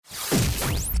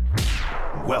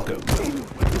Welcome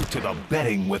to the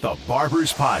Betting with the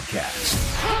Barbers podcast.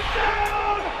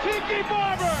 Touchdown, Tiki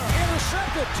Barber!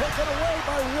 Intercepted, taken away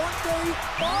by Rondé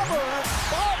Barber, and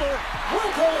Barber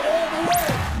will go all the way.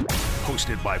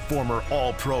 Hosted by former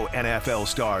All-Pro NFL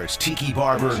stars Tiki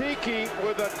Barber. Tiki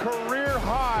with a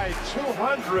career-high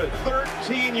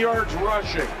 213 yards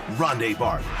rushing. Rondé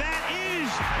Barber. That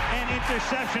is an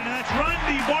interception, and that's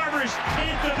Rondé Barber's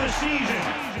 10th of the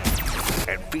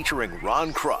season. And featuring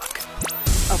Ron Kruk.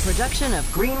 A production of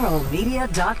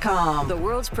GreenrollMedia.com, the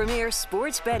world's premier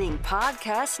sports betting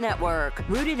podcast network,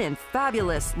 rooted in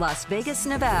fabulous Las Vegas,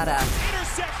 Nevada.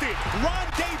 Intercepted,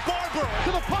 Rondé Barber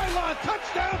to the pylon,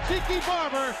 touchdown, Tiki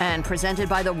Barber. And presented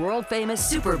by the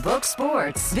world-famous Superbook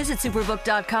Sports. Visit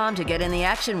Superbook.com to get in the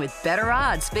action with better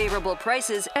odds, favorable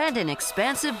prices, and an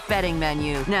expansive betting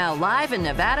menu. Now live in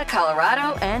Nevada,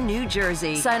 Colorado, and New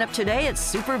Jersey. Sign up today at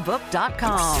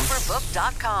Superbook.com.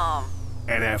 Superbook.com.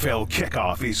 NFL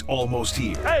kickoff is almost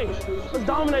here. Hey, let's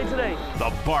dominate today.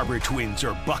 The Barber twins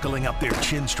are buckling up their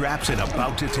chin straps and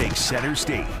about to take center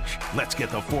stage. Let's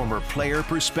get the former player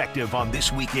perspective on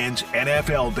this weekend's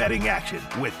NFL betting action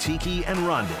with Tiki and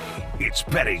Rondé. It's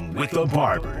Betting with the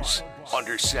Barbers.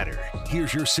 Under center,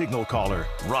 here's your signal caller,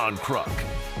 Ron Kruk.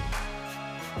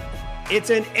 It's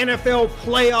an NFL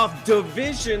playoff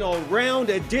divisional round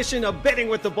edition of Betting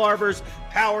with the Barbers,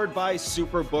 powered by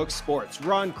Superbook Sports.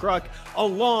 Ron Kruk,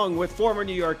 along with former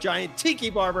New York Giant Tiki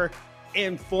Barber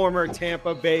and former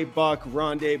Tampa Bay Buck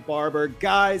Rondé Barber.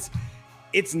 Guys,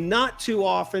 it's not too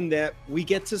often that we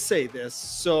get to say this,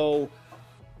 so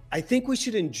I think we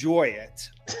should enjoy it.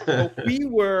 But we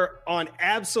were on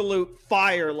absolute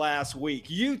fire last week.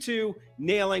 You two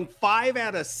nailing 5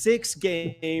 out of 6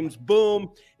 games,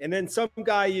 boom. And then some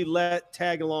guy you let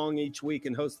tag along each week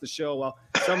and host the show. Well,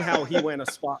 somehow he went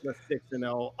a spotless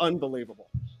 6-0. Unbelievable.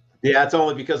 Yeah, it's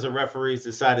only because the referees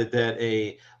decided that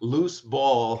a loose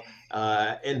ball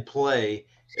in play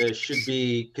should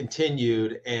be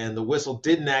continued, and the whistle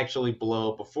didn't actually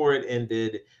blow before it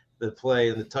ended the play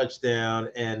and the touchdown,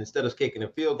 and instead of kicking a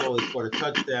field goal, they scored a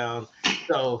touchdown.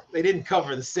 So they didn't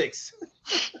cover the 6.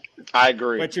 I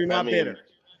agree. But you're not bitter.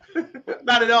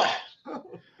 Not at all.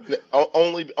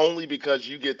 Only because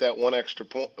you get that one extra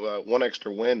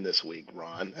win this week,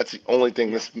 Ron. That's the only thing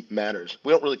this matters.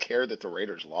 We don't really care that the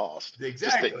Raiders lost.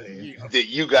 Exactly. Just that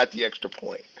you got the extra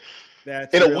point.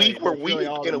 That's in a really, week where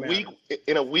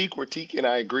in a week where Tiki and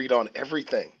I agreed on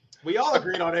everything. We all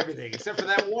agreed on everything except for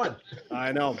that one.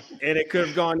 I know. And it could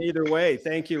have gone either way.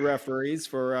 Thank you, referees,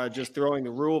 for just throwing the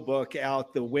rule book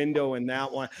out the window in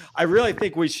that one. I really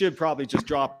think we should probably just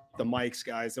drop the mics,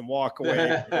 guys, and walk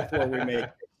away before we make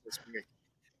it this week.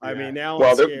 I mean, now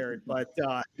I'm scared. But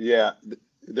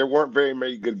there weren't very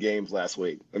many good games last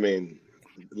week. I mean,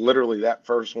 literally that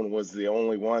first one was the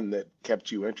only one that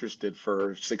kept you interested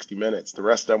for 60 minutes. The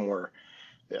rest of them were,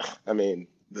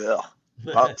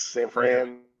 Bucks, San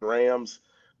Fran, Rams,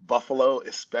 Buffalo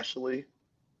especially,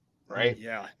 right?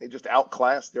 Yeah. They just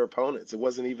outclassed their opponents. It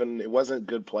wasn't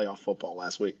good playoff football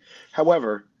last week.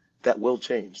 However, that will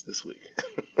change this week.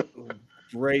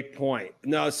 Great point.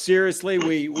 No, seriously,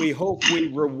 we hope we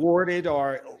rewarded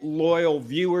our loyal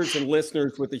viewers and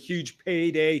listeners with a huge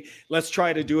payday. Let's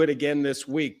try to do it again this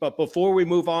week. But before we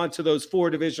move on to those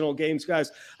 4 divisional games,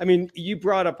 guys, I mean, you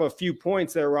brought up a few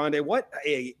points there, Rondé. What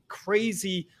a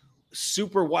crazy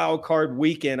super wild card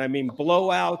weekend. I mean,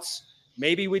 blowouts.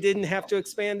 Maybe we didn't have to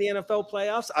expand the NFL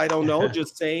playoffs. I don't know.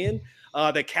 Just saying.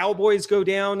 The Cowboys go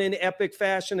down in epic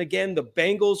fashion again. The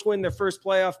Bengals win their first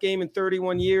playoff game in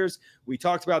 31 years. We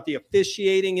talked about the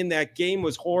officiating in that game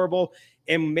was horrible.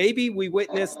 And maybe we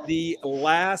witnessed the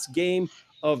last game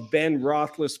of Ben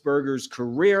Roethlisberger's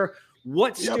career.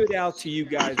 What stood out to you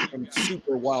guys from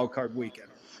super wild card weekend?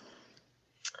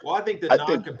 Well, I think the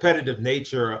non-competitive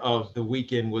nature of the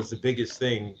weekend was the biggest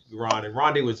thing, Ron. And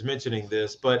Rondé was mentioning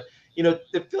this, but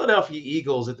the Philadelphia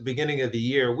Eagles at the beginning of the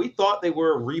year, we thought they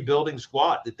were a rebuilding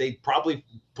squad, that they'd probably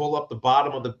pull up the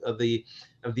bottom of the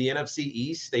NFC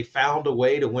East. They found a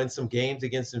way to win some games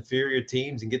against inferior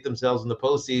teams and get themselves in the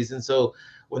postseason. So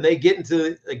when they get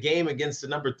into a game against the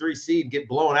number 3 seed and get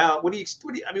blown out, what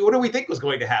do we think was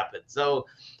going to happen? So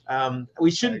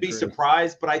we shouldn't be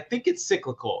surprised, but I think it's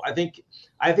cyclical. I think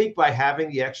by having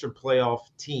the extra playoff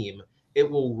team, it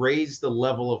will raise the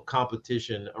level of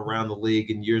competition around the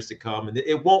league in years to come. And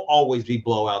it won't always be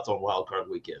blowouts on Wild Card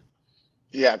Weekend.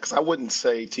 Yeah, because I wouldn't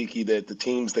say, Tiki, that the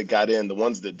teams that got in, the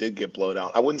ones that did get blowed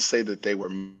out, I wouldn't say that they were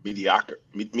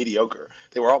mediocre.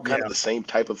 They were all kind of the same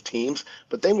type of teams,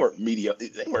 but they weren't mediocre.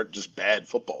 They weren't just bad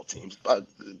football teams. But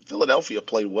Philadelphia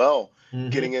played well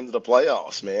getting into the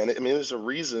playoffs, man. I mean, there's a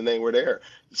reason they were there.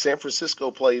 San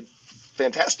Francisco played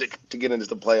fantastic to get into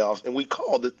the playoffs, and we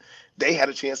called it. They had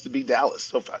a chance to beat Dallas.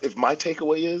 So if my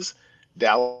takeaway is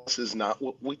Dallas is not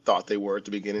what we thought they were at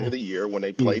the beginning of the year when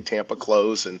they played Tampa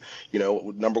close and,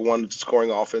 number one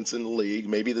scoring offense in the league.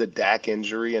 Maybe the Dak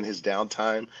injury and his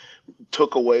downtime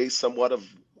took away somewhat of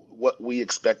what we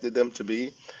expected them to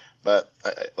be. But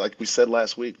like we said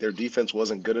last week, their defense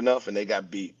wasn't good enough, and they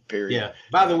got beat. Period. Yeah.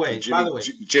 By the way,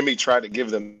 Jimmy tried to give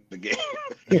them the game.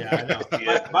 Yeah, I know.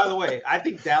 By the way, I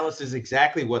think Dallas is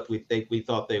exactly what we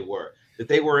thought they were. That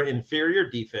they were an inferior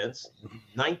defense,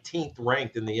 19th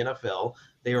ranked in the NFL.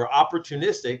 They were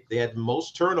opportunistic. They had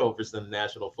most turnovers in the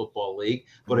National Football League,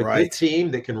 but a good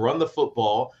team that can run the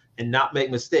football and not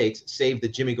make mistakes saved the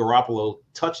Jimmy Garoppolo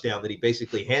touchdown that he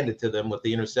basically handed to them with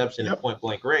the interception at point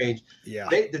blank range. Yeah,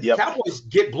 the Cowboys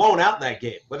get blown out in that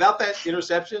game. Without that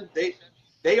interception, they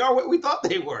are what we thought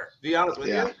they were, to be honest with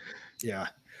you.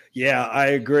 Yeah,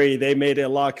 I agree. They made it a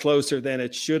lot closer than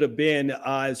it should have been.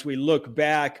 As we look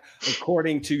back,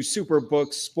 according to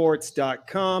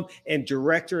superbooksports.com and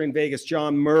director in Vegas,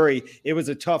 John Murray, it was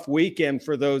a tough weekend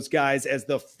for those guys as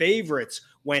the favorites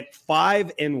went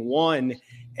 5-1.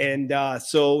 And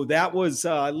so that was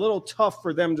a little tough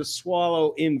for them to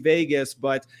swallow in Vegas.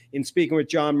 But in speaking with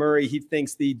John Murray, he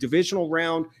thinks the divisional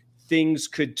round, things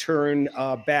could turn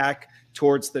back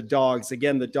towards the Dogs.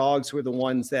 Again, the Dogs were the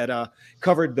ones that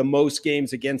covered the most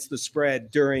games against the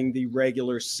spread during the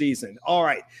regular season. All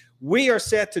right, we are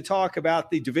set to talk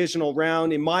about the divisional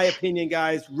round. In my opinion,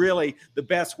 guys, really the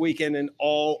best weekend in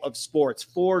all of sports.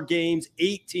 4 games,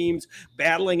 8 teams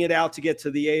battling it out to get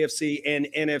to the AFC and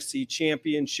NFC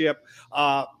championship.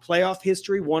 Playoff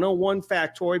history 101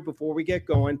 factoid before we get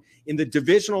going. In the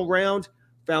divisional round,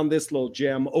 found this little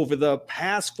gem. Over the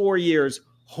past 4 years,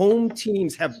 home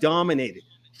teams have dominated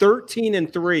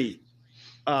 13-3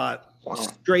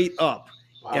 straight up.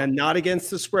 Wow. And not against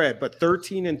the spread, but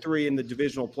 13-3 in the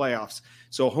divisional playoffs.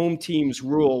 So home teams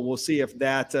rule. We'll see if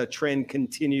that trend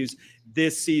continues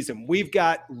this season. We've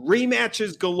got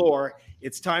rematches galore.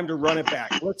 It's time to run it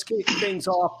back. Let's kick things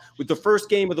off with the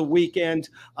first game of the weekend.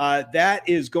 That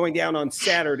is going down on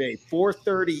Saturday,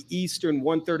 4:30 Eastern,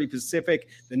 1:30 Pacific.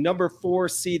 The number 4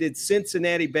 seeded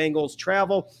Cincinnati Bengals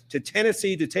travel to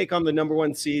Tennessee to take on the number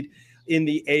 1 seed in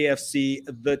the AFC,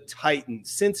 the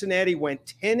Titans. Cincinnati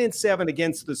went 10-7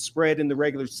 against the spread in the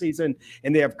regular season,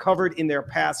 and they have covered in their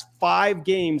past 5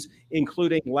 games,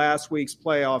 including last week's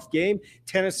playoff game.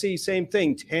 Tennessee, same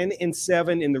thing,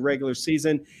 10-7 in the regular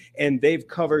season, and they've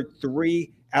covered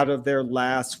 3 out of their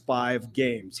last 5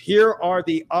 games. Here are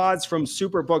the odds from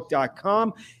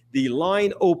Superbook.com. The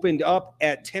line opened up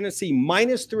at Tennessee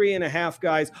 -3.5,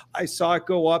 guys. I saw it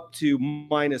go up to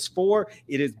 -4.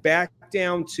 It is back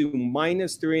down to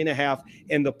 -3.5,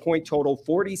 and the point total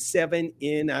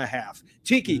 47.5.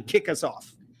 Tiki, kick us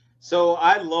off. So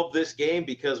I love this game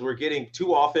because we're getting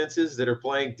 2 offenses that are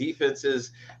playing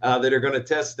defenses that are going to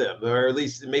test them, or at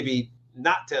least maybe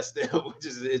not test them, which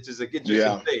is an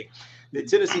interesting thing. The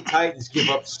Tennessee Titans give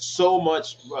up so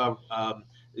much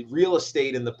real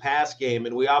estate in the pass game,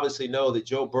 and we obviously know that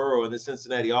Joe Burrow and the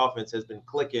Cincinnati offense has been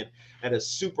clicking at a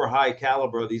super high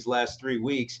caliber these last 3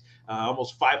 weeks.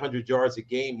 Almost 500 yards a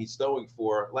game he's throwing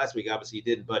for. Last week, obviously, he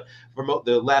didn't, but from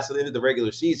the end of the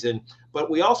regular season.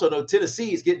 But we also know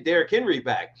Tennessee is getting Derrick Henry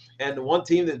back. And the one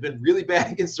team that's been really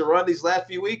bad against the run these last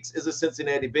few weeks is the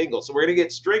Cincinnati Bengals. So we're going to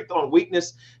get strength on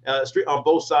weakness on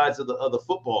both sides of the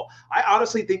football. I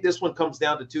honestly think this one comes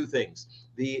down to 2 things: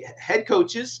 the head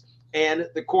coaches and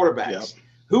the quarterbacks.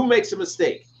 Who makes a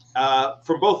mistake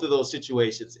from both of those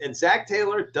situations? And Zach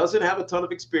Taylor doesn't have a ton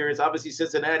of experience. Obviously,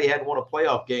 Cincinnati hadn't won a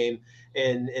playoff game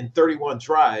in 31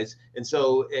 tries. And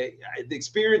so the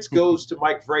experience goes to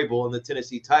Mike Vrabel and the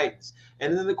Tennessee Titans.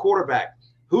 And then the quarterback.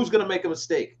 Who's going to make a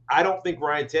mistake? I don't think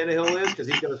Ryan Tannehill is, because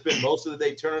he's going to spend most of the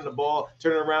day turning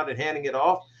around and handing it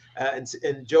off.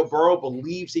 And Joe Burrow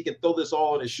believes he can throw this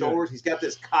all on his shoulders. He's got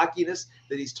this cockiness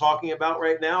that he's talking about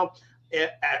right now.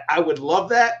 I would love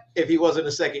that if he wasn't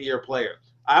a second-year player.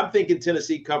 I'm thinking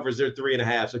Tennessee covers their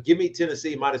 3.5. So give me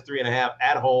Tennessee -3.5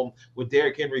 at home with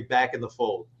Derrick Henry back in the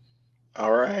fold.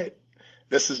 All right.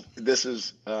 This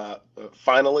is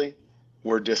finally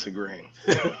we're disagreeing.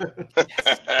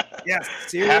 Yes,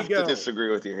 here have we go. To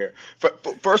disagree with you here.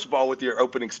 First of all, with your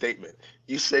opening statement,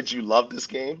 you said you love this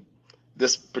game.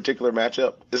 this particular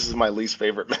matchup, this is my least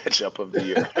favorite matchup of the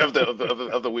year of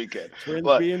the weekend. Twins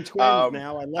being twins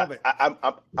now, I love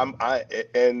it.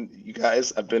 And you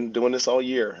guys, I've been doing this all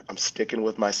year. I'm sticking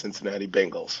with my Cincinnati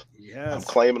Bengals. Yes. I'm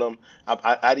claiming them.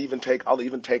 I'll even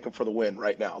take them for the win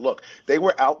right now. Look, they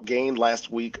were outgained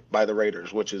last week by the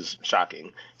Raiders, which is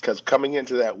shocking because coming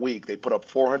into that week, they put up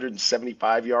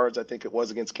 475 yards, I think it was,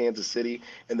 against Kansas City,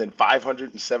 and then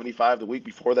 575 the week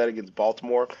before that against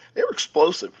Baltimore. They were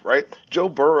explosive, right? Joe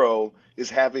Burrow is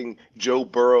having Joe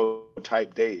Burrow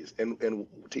type days. And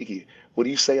Tiki, what do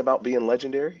you say about being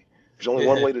legendary? There's only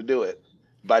one way to do it.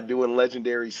 By doing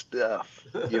legendary stuff.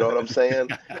 You know what I'm saying?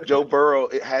 Joe Burrow,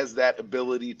 it has that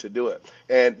ability to do it.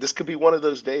 And this could be one of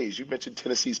those days. You mentioned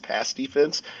Tennessee's pass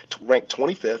defense, ranked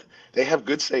 25th. They have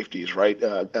good safeties, right?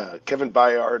 Kevin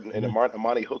Byard and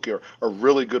Amani Hooker are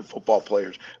really good football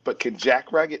players. But can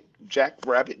Jack Rabbit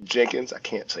Jenkins, I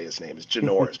can't say his name, it's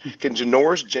Janoris. Can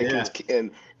Janoris Jenkins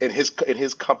and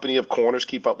his company of corners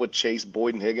keep up with Chase,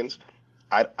 Boyd, and Higgins?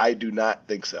 I do not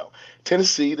think so.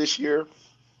 Tennessee this year,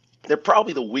 they're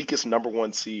probably the weakest number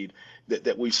one seed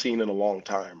that we've seen in a long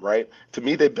time, right? To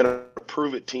me, they've been a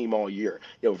prove-it team all year.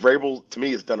 Vrabel, to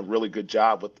me, has done a really good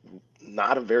job with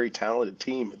not a very talented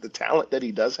team. The talent that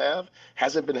he does have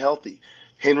hasn't been healthy.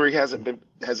 Henry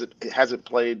hasn't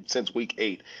played since week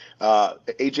 8.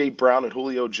 A.J. Brown and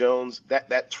Julio Jones,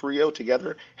 that trio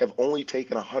together have only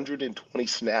taken 120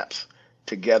 snaps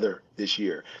together this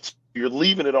year. So you're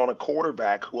leaving it on a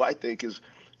quarterback who I think is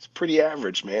 – it's pretty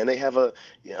average, man. They have a,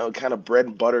 kind of bread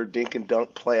and butter, dink and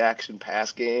dunk, play action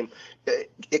pass game.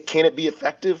 Can it be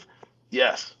effective?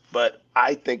 Yes, but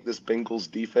I think this Bengals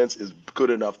defense is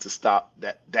good enough to stop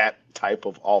that type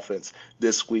of offense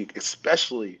this week,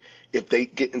 especially if they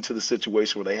get into the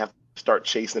situation where they have to start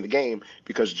chasing the game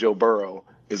because Joe Burrow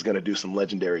is going to do some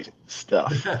legendary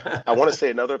stuff. I want to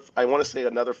say another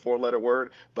 4-letter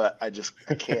word, but I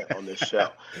can't on this show.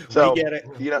 So we get it.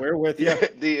 We're with you.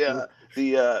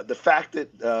 The fact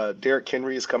that Derrick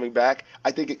Henry is coming back,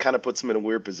 I think it kind of puts him in a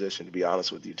weird position, to be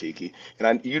honest with you, Tiki.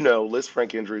 And Liz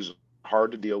Frank injuries are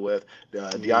hard to deal with.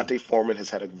 Deontay Foreman has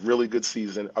had a really good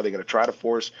season. Are they going to try to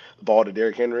force the ball to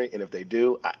Derrick Henry? And if they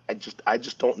do, I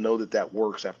just don't know that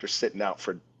works after sitting out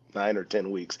for 9 or 10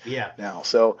 weeks. Yeah. Now,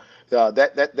 so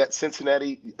that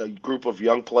Cincinnati group of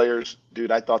young players,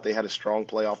 dude, I thought they had a strong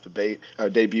playoff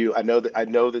debut. I know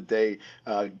that they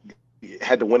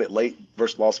had to win it late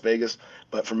versus Las Vegas,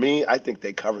 but for me, I think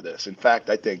they cover this. In fact,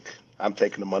 I think I'm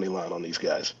taking the money line on these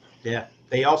guys. Yeah.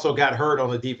 They also got hurt on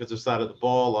the defensive side of the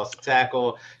ball, lost a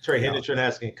tackle. Trey Hendrickson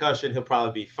has a concussion. He'll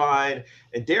probably be fine.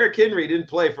 And Derrick Henry didn't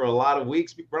play for a lot of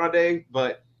weeks, Rondé,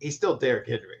 but he's still Derrick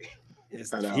Henry.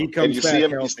 He comes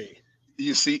back healthy.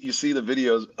 You see the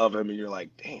videos of him, and you're like,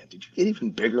 damn, did you get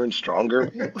even bigger and stronger?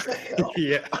 What the hell?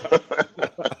 Yeah.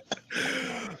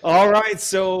 All right,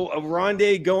 so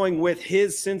Rondé going with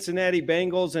his Cincinnati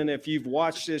Bengals, and if you've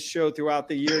watched this show throughout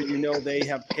the year, you know they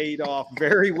have paid off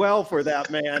very well for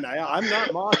that, man. I'm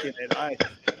not mocking it.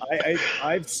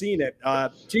 I've seen it.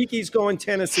 Tiki's going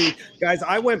Tennessee. Guys,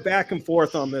 I went back and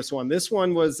forth on this one. This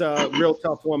one was a real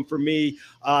tough one for me.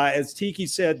 As Tiki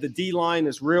said, the D-line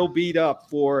is real beat up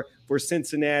for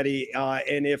Cincinnati,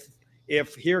 and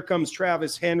if here comes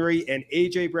Travis Henry and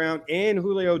A.J. Brown and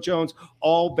Julio Jones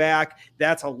all back,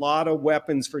 that's a lot of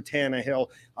weapons for Tannehill.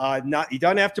 He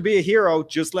doesn't have to be a hero.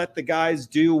 Just let the guys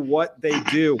do what they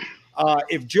do.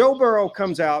 If Joe Burrow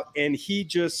comes out and he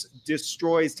just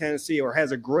destroys Tennessee or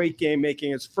has a great game,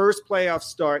 making his first playoff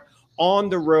start on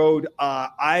the road,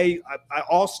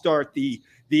 I'll start the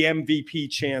MVP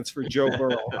chance for Joe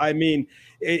Burrow. I mean,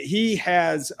 he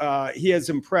has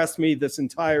impressed me this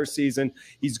entire season.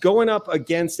 He's going up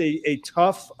against a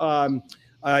tough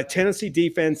Tennessee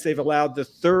defense. They've allowed the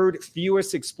 3rd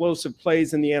fewest explosive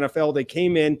plays in the NFL. They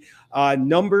came in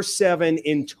number 7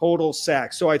 in total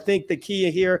sacks. So I think the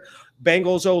key here,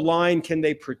 Bengals O-line, can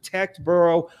they protect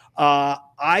Burrow?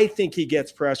 I think he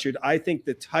gets pressured. I think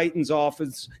the Titans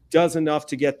offense does enough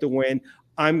to get the win.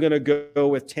 I'm going to go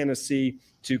with Tennessee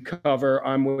to cover.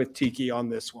 I'm with Tiki on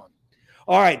this one.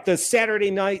 All right, the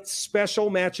Saturday night special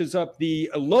matches up the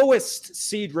lowest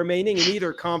seed remaining in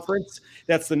either conference.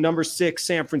 That's the number 6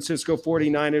 San Francisco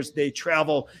 49ers. They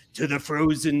travel to the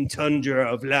frozen tundra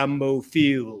of Lambeau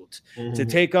Field to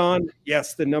take on,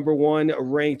 the number 1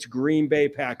 ranked Green Bay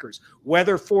Packers.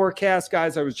 Weather forecast,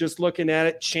 guys, I was just looking at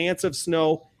it. Chance of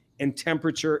snow and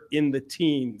temperature in the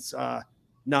teens.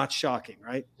 Not shocking,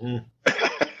 right?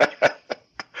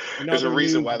 There's a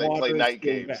reason why they play night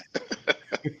games.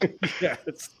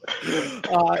 Yes.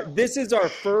 This is our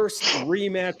first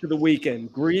rematch of the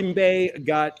weekend. Green Bay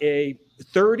got a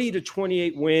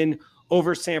 30-28 win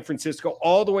over San Francisco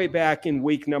all the way back in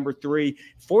week number 3.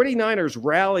 49ers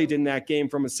rallied in that game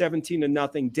from a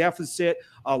 17-0 deficit,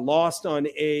 lost on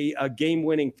a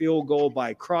game-winning field goal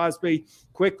by Crosby.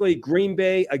 Quickly, Green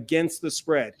Bay against the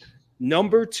spread.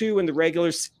 Number 2 in the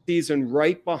regular season,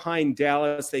 right behind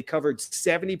Dallas. They covered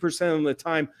 70% of the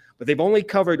time, but they've only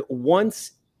covered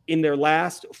once in their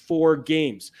last 4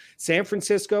 games. San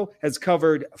Francisco has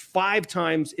covered 5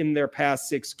 times in their past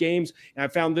 6 games. And I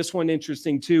found this one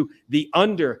interesting too. The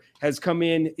under has come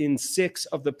in 6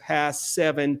 of the past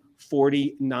 7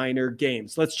 49er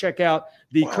games. Let's check out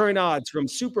the current odds from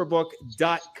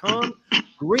superbook.com.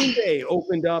 Green Bay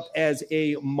opened up as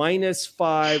a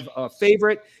 -5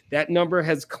 favorite. That number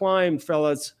has climbed,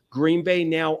 fellas. Green Bay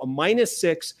now a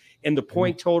 -6. And the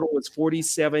point total was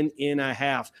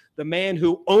 47.5. The man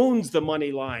who owns the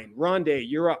money line, Rondé,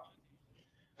 you're up.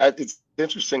 It's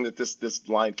interesting that this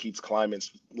line keeps climbing,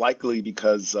 it's likely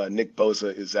because Nick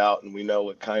Bosa is out, and we know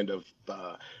what kind of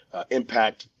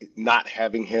impact not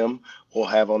having him will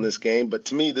have on this game. But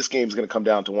to me, this game is going to come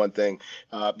down to one thing,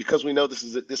 because we know this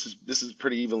is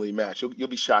pretty evenly matched. You'll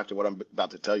be shocked at what I'm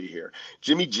about to tell you here.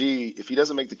 Jimmy G, if he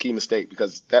doesn't make the key mistake,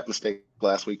 because that mistake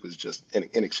last week was just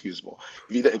inexcusable.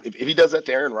 If he does that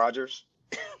to Aaron Rodgers,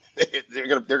 they're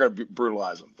gonna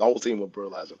brutalize him. The whole team will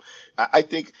brutalize him. I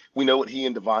think we know what he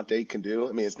and Devontae can do.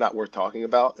 I mean, it's not worth talking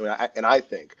about. I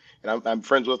think I'm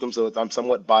friends with him, so I'm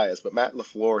somewhat biased. But Matt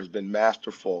LaFleur has been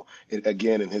masterful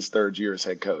again in his 3rd year as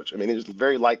head coach. I mean, it's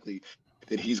very likely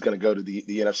that he's going to go to the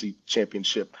NFC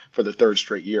Championship for the 3rd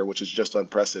straight year, which is just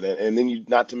unprecedented. And then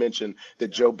not to mention that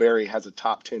Joe Barry has a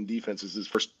top 10 defense. It's his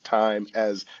first time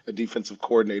as a defensive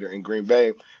coordinator in Green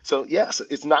Bay. So yes,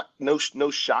 it's no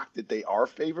shock that they are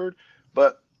favored,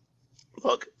 but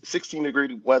look,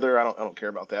 16-degree weather, I don't care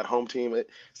about that. Home team,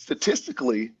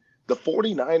 statistically, the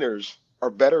 49ers are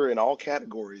better in all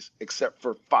categories except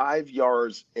for 5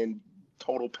 yards in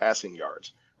total passing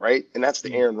yards. Right. And that's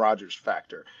the Aaron Rodgers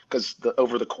factor, because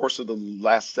over the course of the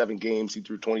last 7 games, he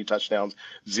threw 20 touchdowns,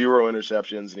 0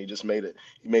 interceptions, and he just made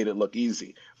it look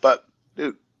easy. But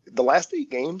dude, the last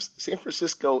 8 games, San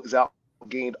Francisco is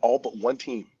outgained all but one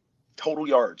team, total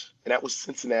yards. And that was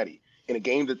Cincinnati in a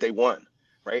game that they won.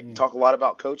 Right. Talk a lot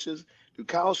about coaches. Dude,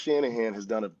 Kyle Shanahan has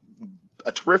done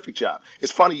a terrific job.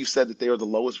 It's funny you said that they are the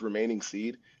lowest remaining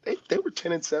seed. They were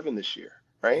 10-7 this year.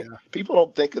 Right. Yeah. People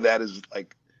don't think of that as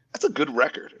like, that's a good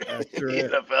record in the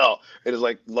NFL. It is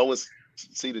like lowest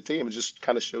seeded team. It just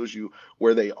kind of shows you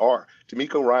where they are.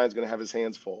 DeMeco Ryans going to have his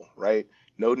hands full, right?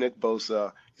 No Nick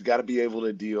Bosa. He's got to be able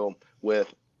to deal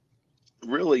with,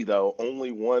 really, though,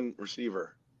 only one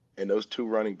receiver and those 2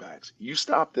 running backs. You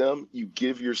stop them, you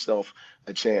give yourself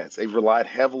a chance. They've relied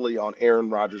heavily on Aaron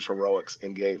Rodgers' heroics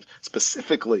in games,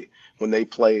 specifically when they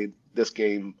played this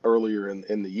game earlier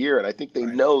in the year. And I think they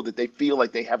know that they feel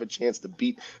like they have a chance to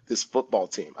beat this football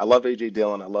team. I love A.J.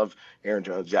 Dillon. I love Aaron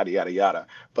Jones, yada, yada, yada.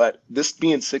 But this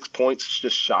being 6 points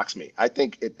just shocks me. I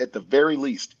think at the very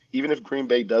least, even if Green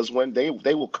Bay does win, they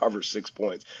will cover 6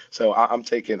 points. So I'm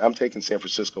taking San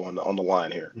Francisco on the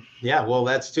line here. Yeah, well,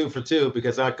 that's 2 for 2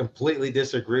 because I completely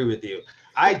disagree with you.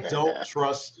 I don't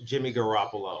trust Jimmy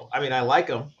Garoppolo. I mean, I like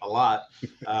him a lot,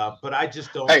 but I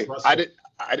just don't trust him.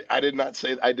 I did not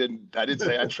say I didn't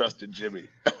say I trusted Jimmy.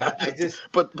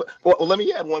 But let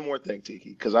me add one more thing,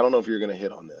 Tiki, because I don't know if you're going to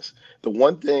hit on this. The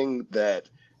one thing that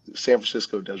San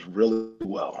Francisco does really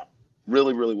well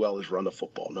is run the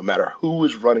football. No matter who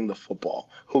is running the football,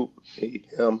 who, he,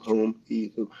 him, whom,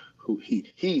 he, who,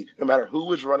 he. No matter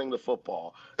who is running the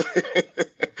football,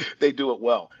 they do it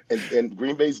well. And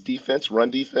Green Bay's defense, run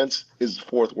defense, is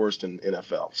 4th worst in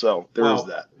NFL. So there is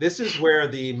that. This is where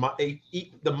the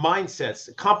mindsets,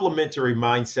 the complementary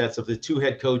mindsets of the 2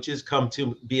 head coaches come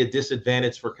to be a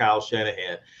disadvantage for Kyle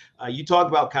Shanahan. You talk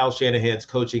about Kyle Shanahan's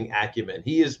coaching acumen.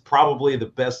 He is probably the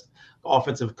best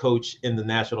offensive coach in the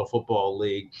National Football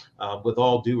League, with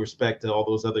all due respect to all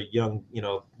those other young,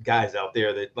 guys out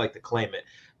there that like to claim it.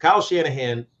 Kyle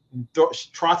Shanahan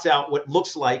trots out what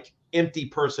looks like empty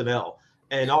personnel,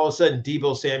 and all of a sudden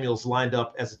Deebo Samuel's lined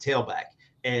up as a tailback,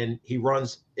 and he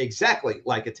runs exactly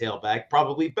like a tailback,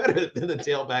 probably better than the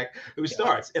tailback who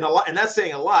starts. And that's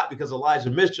saying a lot because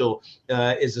Elijah Mitchell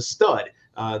is a stud.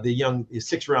 The young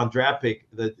 6th-round draft pick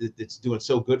that's doing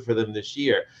so good for them this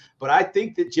year. But I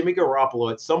think that Jimmy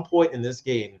Garoppolo at some point in this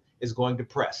game is going to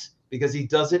press, because he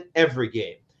does it every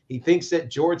game. He thinks that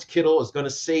George Kittle is going to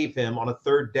save him on a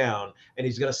 3rd down, and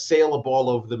he's going to sail a ball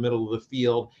over the middle of the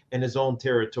field in his own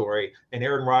territory. And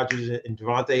Aaron Rodgers and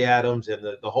Devontae Adams and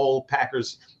the whole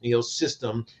Packers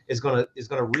system is going to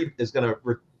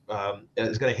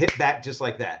hit back just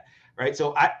like that. Right.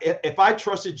 So if I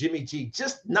trusted Jimmy G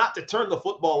just not to turn the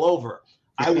football over,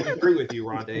 I would agree with you,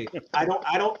 Rondé.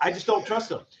 I just don't trust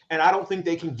them. And I don't think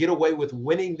they can get away with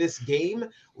winning this game.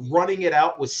 Running it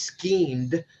out was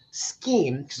schemed,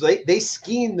 because they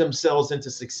schemed themselves into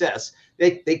success.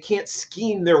 They can't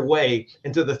scheme their way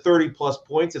into the 30-plus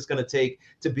points it's going to take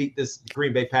to beat this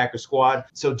Green Bay Packers squad.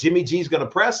 So Jimmy G's going to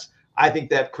press. I think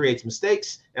that creates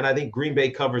mistakes, and I think Green Bay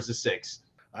covers the 6.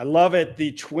 I love it.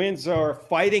 The Twins are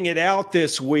fighting it out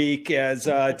this week as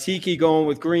Tiki going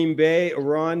with Green Bay,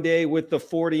 Rondé with the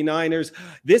 49ers.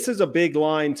 This is a big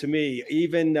line to me,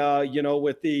 even,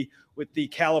 with the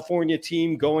California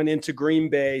team going into Green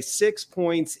Bay. 6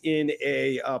 points in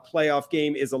a playoff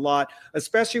game is a lot,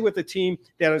 especially with a team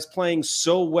that is playing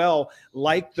so well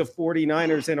like the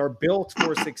 49ers and are built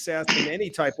for success in any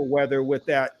type of weather with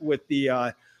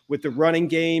the running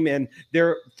game and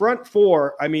their front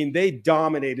four. I mean, they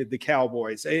dominated the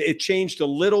Cowboys. It changed a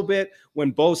little bit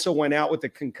when Bosa went out with a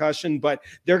concussion, but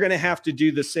they're going to have to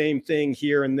do the same thing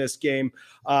here in this game.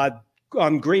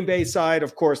 On Green Bay side,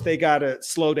 of course, they got to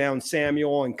slow down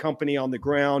Samuel and company on the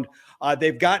ground.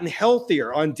 They've gotten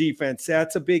healthier on defense.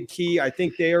 That's a big key. I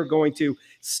think they are going to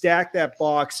stack that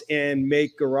box and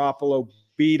make Garoppolo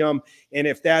beat them. And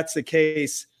if that's the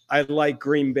case, I like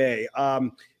Green Bay.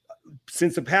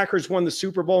 Since the Packers won the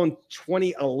Super Bowl in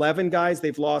 2011, guys,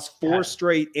 they've lost 4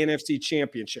 straight NFC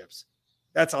championships.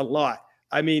 That's a lot.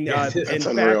 I mean, and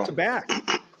back-to-back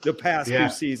the past 2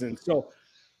 seasons. So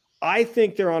I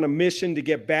think they're on a mission to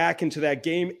get back into that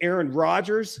game. Aaron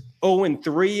Rodgers,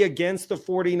 0-3 against the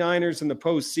 49ers in the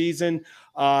postseason.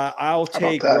 I'll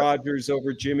take Rodgers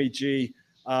over Jimmy G.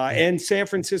 And San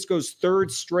Francisco's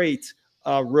 3rd straight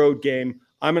road game.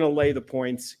 I'm going to lay the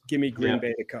points. Give me Green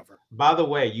Bay to cover. By the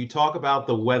way, you talk about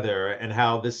the weather and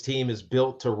how this team is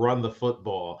built to run the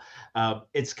football.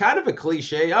 It's kind of a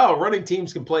cliche. Oh, running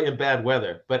teams can play in bad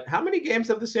weather. But how many games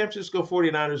have the San Francisco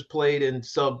 49ers played in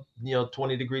sub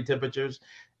 20-degree temperatures?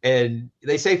 And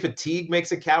they say fatigue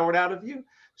makes a coward out of you.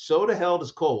 So the hell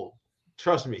does cold.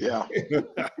 Trust me. Yeah.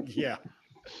 Yeah.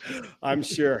 I'm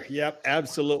sure. Yep,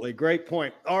 absolutely. Great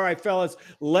point. All right, fellas,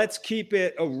 let's keep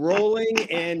it rolling.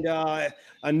 And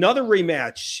another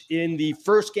rematch in the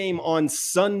first game on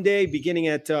Sunday, beginning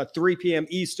at 3 p.m.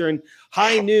 Eastern,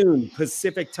 high noon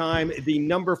Pacific time, the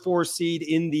number 4 seed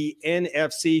in the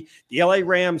NFC. The LA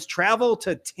Rams travel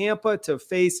to Tampa to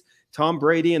face Tom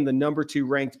Brady and the number 2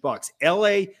 ranked Bucs.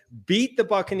 LA beat the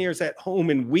Buccaneers at home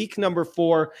in week number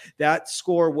 4. That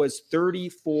score was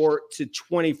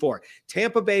 34-24.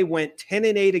 Tampa Bay went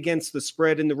 10-8 against the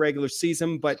spread in the regular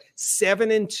season, but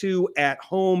 7-2 at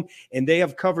home, and they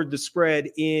have covered the spread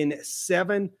in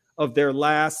 7 of their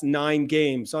last 9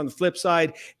 games. On the flip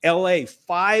side, LA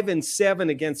 5-7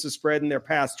 against the spread in their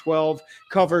past 12,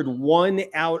 covered 1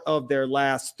 out of their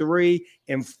last 3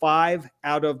 and 5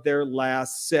 out of their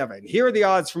last 7. Here are the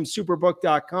odds from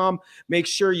Superbook.com. Make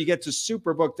sure you get to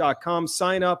Superbook.com,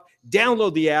 sign up,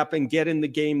 download the app, and get in the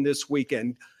game this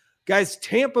weekend. Guys,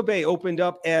 Tampa Bay opened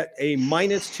up at a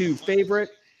 -2 favorite.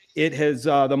 It has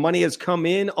the money has come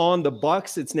in on the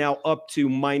Bucs. It's now up to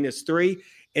 -3.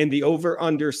 And the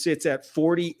over-under sits at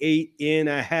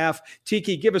 48.5.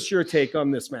 Tiki, give us your take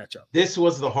on this matchup. This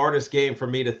was the hardest game for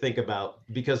me to think about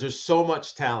because there's so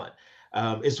much talent.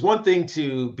 It's one thing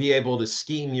to be able to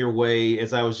scheme your way,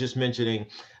 as I was just mentioning,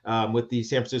 with the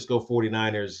San Francisco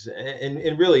 49ers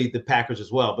and really the Packers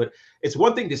as well. But it's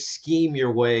one thing to scheme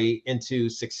your way into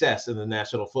success in the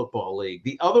National Football League.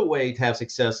 The other way to have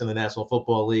success in the National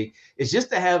Football League is just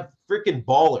to have freaking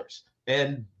ballers.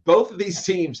 And both of these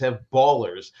teams have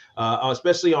ballers,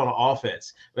 especially on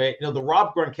offense, right? The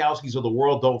Rob Gronkowskis of the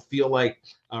world don't feel like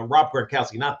Rob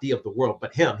Gronkowski, not the of the world,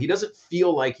 but him. He doesn't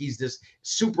feel like he's this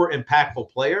super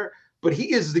impactful player, but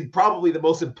he is probably the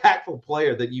most impactful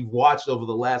player that you've watched over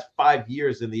the last 5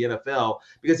 years in the NFL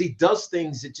because he does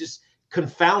things that just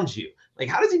confound you. Like,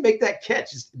 how does he make that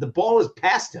catch? The ball is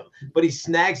past him, but he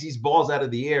snags these balls out of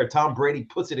the air. Tom Brady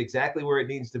puts it exactly where it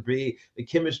needs to be. The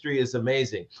chemistry is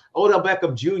amazing. Odell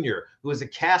Beckham Jr., who is a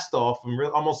cast-off from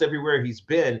almost everywhere he's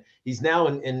been, he's now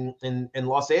in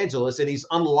Los Angeles, and he's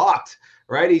unlocked,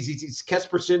 right? His catch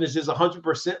percentage is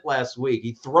 100% last week.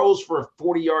 He throws for a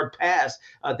 40-yard pass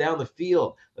down the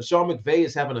field. Sean McVay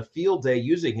is having a field day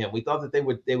using him. We thought that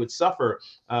they would suffer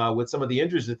with some of the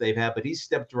injuries that they've had, but he's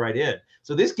stepped right in.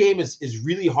 So this game is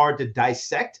really hard to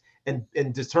dissect and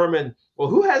determine, well,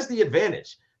 who has the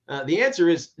advantage? The answer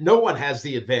is no one has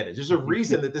the advantage. There's a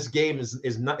reason that this game is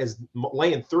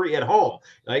laying 3 at home.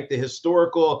 Like the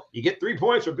historical, you get 3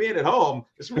 points for being at home.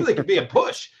 This really could be a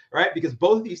push, right? Because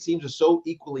both of these teams are so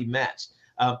equally matched.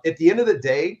 At the end of the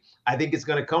day, I think it's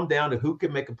going to come down to who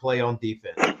can make a play on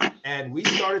defense. And we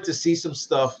started to see some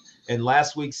stuff in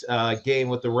last week's game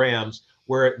with the Rams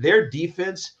where their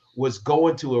defense was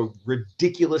going to a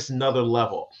ridiculous another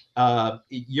level.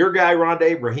 Your guy,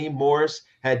 Rondé, Raheem Morris,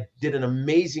 did an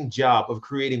amazing job of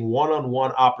creating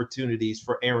one-on-one opportunities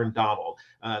for Aaron Donald.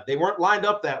 They weren't lined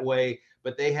up that way,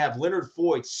 but they have Leonard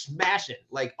Floyd smashing.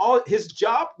 Like, all his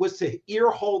job was to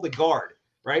ear-hole the guard,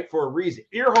 right, for a reason.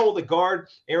 Ear-hole the guard.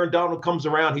 Aaron Donald comes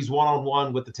around. He's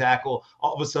one-on-one with the tackle.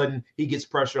 All of a sudden, he gets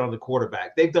pressure on the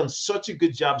quarterback. They've done such a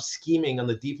good job scheming on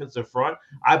the defensive front.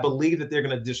 I believe that they're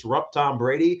going to disrupt Tom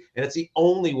Brady, and it's the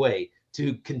only way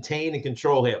to contain and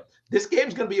control him. This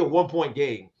game's going to be a one-point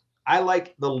game. I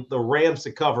like the Rams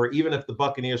to cover, even if the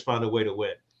Buccaneers find a way to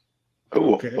win.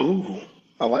 Ooh, okay. Ooh,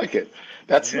 I like it.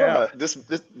 That's this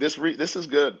is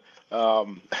good.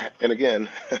 And again,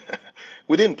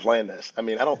 we didn't plan this. I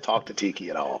mean, I don't talk to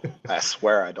Tiki at all. I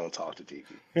swear I don't talk to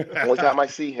Tiki. The only time I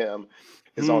see him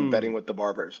is on Betting with the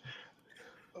Barbers.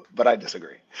 But I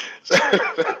disagree.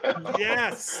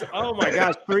 Yes. Oh my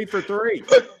gosh, 3 for 3.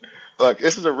 Look,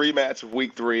 this is a rematch of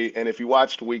week 3, and if you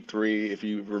watched week 3, if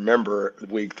you remember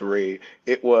week 3,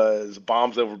 it was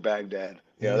bombs over Baghdad.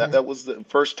 You know, that was the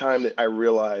first time that I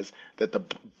realized that the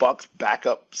Bucs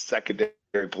backup secondary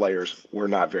players were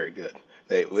not very good.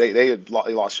 They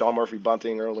lost Sean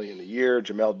Murphy-Bunting early in the year.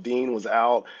 Jamel Dean was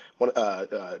out.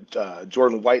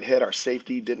 Jordan Whitehead, our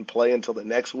safety, didn't play until the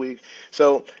next week.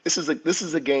 So this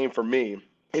is a game for me.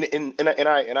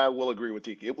 And I will agree with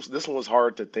Tiki. This one was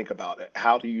hard to think about.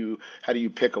 How do you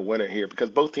pick a winner here?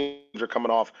 Because both teams are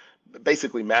coming off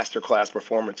basically masterclass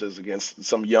performances against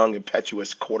some young,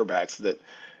 impetuous quarterbacks that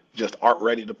just aren't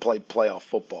ready to play playoff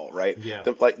football, right? Yeah.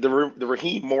 The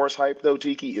Raheem Morris hype, though,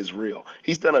 Tiki, is real.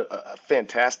 He's done a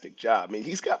fantastic job. I mean,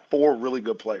 he's got 4 really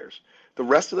good players. The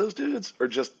rest of those dudes are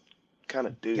just kind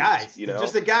of dudes, guys. You know,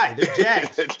 just a guy. They're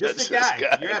Jags. just a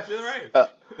guy. You're absolutely right.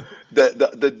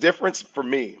 The difference for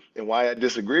me and why I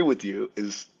disagree with you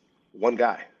is one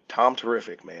guy, Tom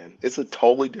Terrific, man. It's a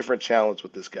totally different challenge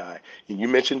with this guy. And you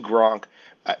mentioned Gronk.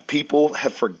 People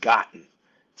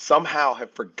somehow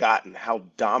have forgotten how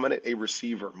dominant a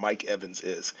receiver Mike Evans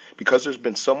is, because there's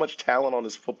been so much talent on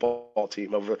this football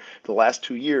team over the last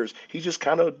 2 years. He's just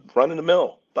kind of running the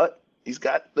mill, but he's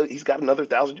got another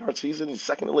 1,000-yard season. He's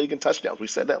second in the league in touchdowns. We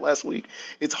said that last week.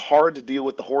 It's hard to deal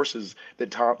with the horses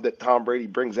that Tom Brady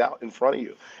brings out in front of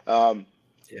you.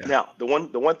 Now, the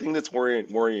one thing that's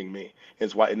worrying me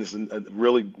is why, and this is a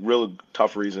really, really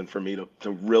tough reason for me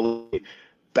to really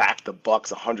back the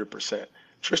Bucs 100%.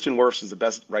 Tristan Wirfs is the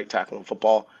best right tackle in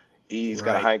football. He's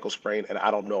got a high ankle sprain, and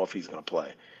I don't know if he's going to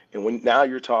play. And now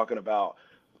you're talking about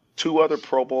 2 other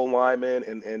Pro Bowl linemen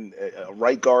and a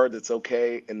right guard that's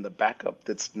okay, and the backup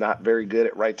that's not very good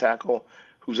at right tackle,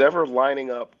 who's ever lining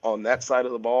up on that side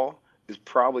of the ball is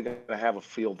probably going to have a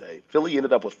field day. Philly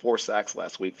ended up with 4 sacks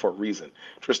last week for a reason.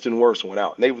 Tristan Wirfs went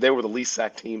out, and they were the least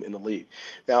sacked team in the league.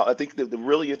 Now, I think the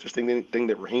really interesting thing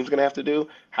that Raheem's going to have to do,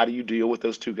 how do you deal with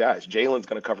those 2 guys? Jalen's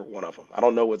going to cover one of them. I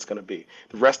don't know what it's going to be.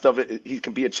 The rest of it, he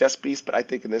can be a chess piece, but I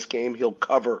think in this game he'll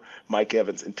cover Mike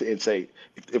Evans and say,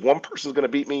 if one person's going to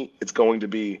beat me, it's going to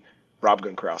be Rob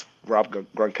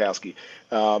Gronkowski.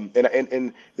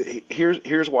 And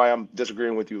here's why I'm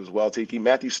disagreeing with you as well, Tiki.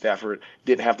 Matthew Stafford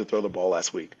didn't have to throw the ball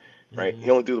last week, right? He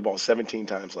only threw the ball 17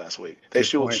 times last week. They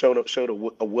showed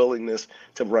a willingness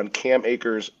to run Cam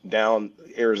Akers down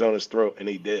Arizona's throat, and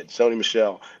he did. Sony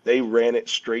Michel, they ran it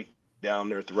straight down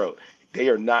their throat. They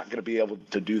are not going to be able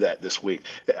to do that this week.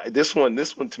 This one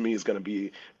to me is going to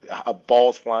be a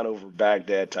balls flying over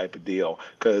Baghdad type of deal,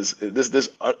 because this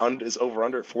over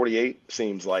under 48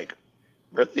 seems like,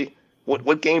 really?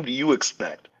 What game do you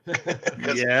expect?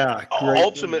 Yeah.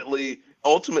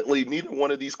 Ultimately, neither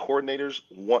one of these coordinators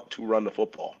want to run the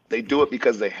football. They do it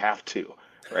because they have to,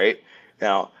 right?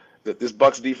 Now, this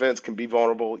Bucs defense can be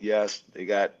vulnerable. Yes, they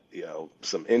got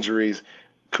some injuries.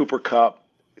 Cooper Kupp,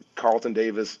 Carlton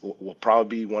Davis will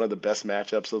probably be one of the best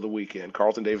matchups of the weekend.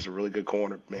 Carlton Davis is a really good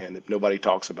corner, man, that nobody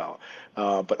talks about.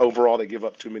 But overall, they give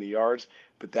up too many yards.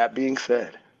 But that being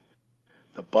said,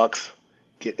 the Bucs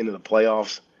get into the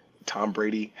playoffs. Tom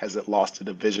Brady hasn't lost a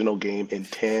divisional game in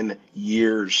 10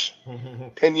 years.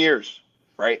 10 years,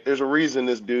 right? There's a reason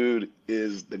this dude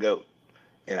is the GOAT.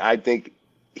 And I think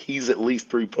he's at least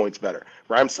 3 points better.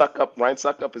 Ryan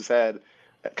Suckup has had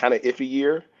a kind of iffy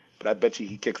year, but I bet you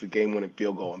he kicks the game-winning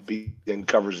field goal and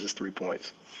covers his 3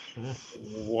 points.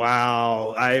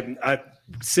 Wow. I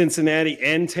Cincinnati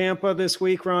and Tampa this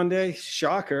week, Rondé.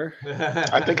 Shocker.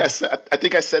 I think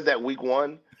I said that week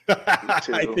 1.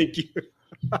 I think you.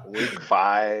 Week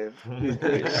 5,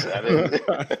 week 7.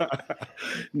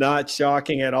 Not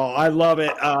shocking at all. I love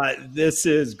it. This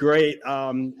is great.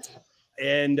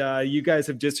 and you guys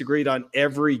have disagreed on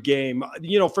every game.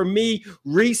 For me,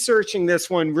 researching this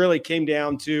one really came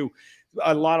down to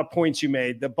a lot of points you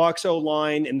made. The Bucs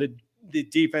O-line and the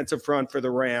defensive front for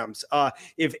the Rams.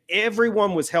 If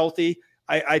everyone was healthy,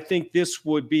 I think this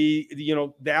would be,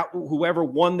 that whoever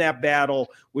won that battle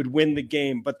would win the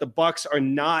game. But the Bucs are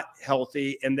not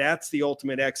healthy, and that's the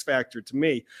ultimate X factor to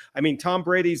me. I mean, Tom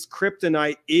Brady's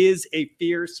kryptonite is a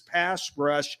fierce pass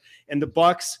rush, and the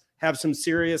Bucs have some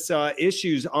serious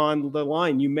issues on the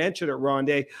line. You mentioned it,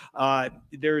 Rondé.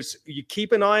 You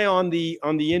keep an eye on the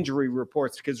injury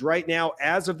reports, because right now,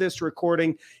 as of this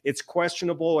recording, it's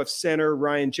questionable if center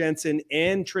Ryan Jensen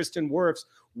and Tristan Wirfs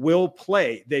will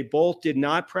play. They both did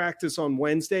not practice on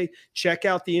Wednesday. Check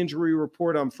out the injury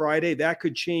report on Friday. That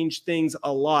could change things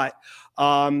a lot.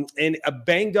 And a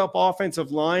banged up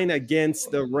offensive line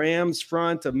against the Rams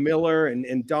front of Miller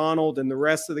and Donald and the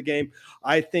rest of the game,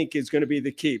 I think is going to be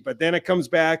the key. But then it comes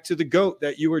back to the GOAT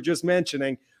that you were just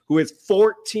mentioning, who is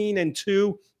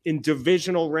 14-2 in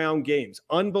divisional round games.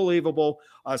 Unbelievable.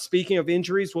 Speaking of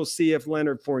injuries, we'll see if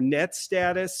Leonard Fournette's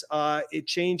status it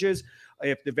changes.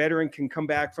 If the veteran can come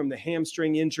back from the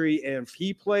hamstring injury, and if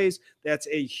he plays, that's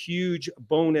a huge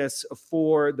bonus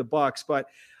for the Bucs. But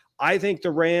I think the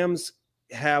Rams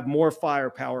have more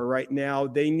firepower right now.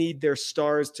 They need their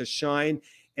stars to shine,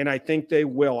 and I think they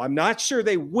will. I'm not sure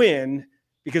they win,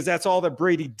 because that's all that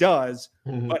Brady does,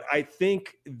 but I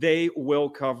think they will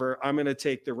cover. I'm going to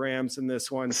take the Rams in this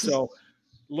one. So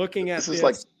looking at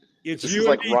this, it's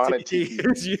you and me, Ron and Tiki.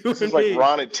 This is like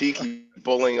Ron and Tiki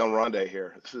bullying on Rondé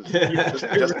here.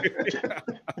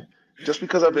 Just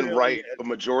because I've been right a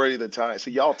majority of the time.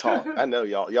 So y'all talk. I know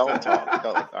y'all talk.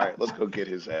 Y'all like, all right, let's go get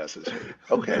his asses.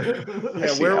 Okay.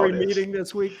 Yeah, where are we meeting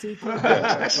this week, Tiki?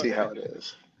 Yeah, I see how it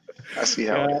is. It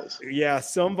is. Yeah,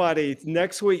 somebody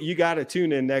next week, you got to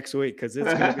tune in next week, because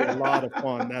it's going to be a lot of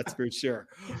fun. That's for sure.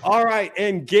 All right.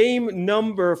 And game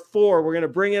number 4, we're going to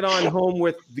bring it on home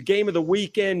with the game of the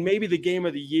weekend, maybe the game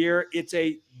of the year. It's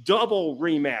a double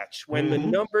rematch when the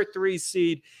number 3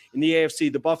 seed in the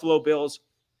AFC, the Buffalo Bills,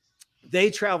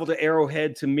 they travel to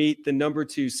Arrowhead to meet the number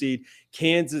 2 seed,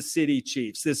 Kansas City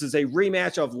Chiefs. This is a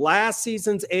rematch of last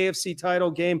season's AFC title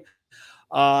game,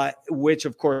 which,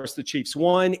 of course, the Chiefs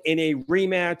won, in a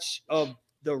rematch of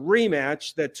the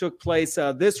rematch that took place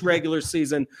this regular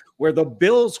season, where the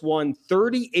Bills won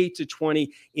 38-20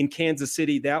 in Kansas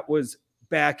City. That was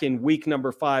back in week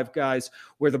number 5, guys,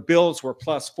 where the Bills were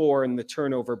 +4 in the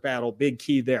turnover battle. Big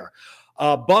key there.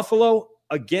 Buffalo,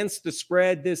 against the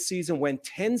spread this season, went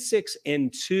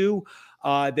 10-6-2.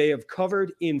 They have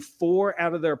covered in 4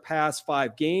 out of their past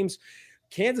 5 games.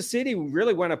 Kansas City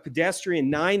really went a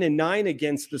pedestrian 9-9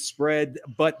 against the spread,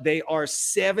 but they are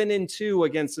 7-2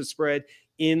 against the spread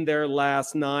in their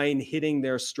last 9, hitting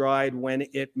their stride when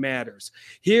it matters.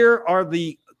 Here are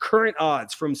the current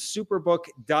odds from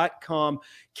Superbook.com.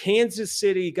 Kansas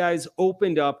City, guys,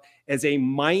 opened up as a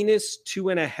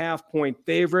 -2.5 point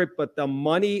favorite, but the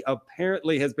money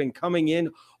apparently has been coming in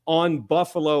on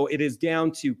Buffalo. It is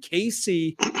down to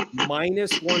KC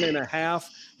 -1.5.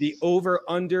 The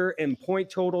over-under and point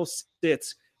total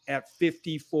sits at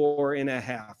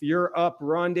 54.5. You're up,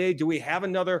 Rondé. Do we have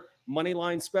another money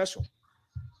line special?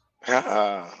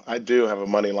 I do have a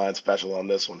money line special on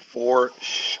this one for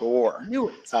sure.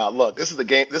 Look, this is the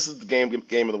game. This is the game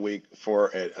of the week for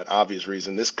an obvious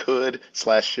reason. This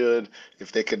could/should,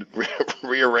 if they could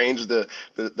rearrange the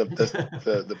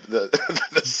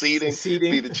seeding,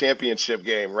 be the championship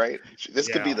game, right? This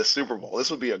could be the Super Bowl. This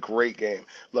would be a great game.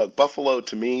 Look, Buffalo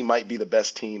to me might be the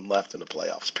best team left in the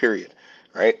playoffs. Period.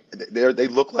 Right? They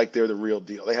look like they're the real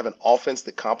deal. They have an offense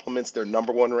that complements their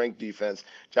number 1 ranked defense.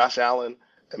 Josh Allen,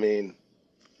 I mean,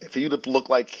 if he looked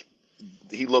like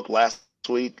he looked last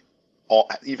week,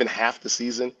 even half the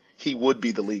season, he would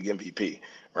be the league MVP,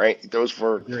 right? He throws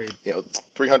for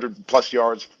 300 plus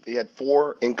yards. He had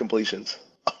 4 incompletions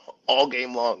all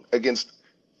game long against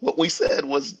what we said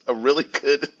was a really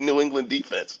good New England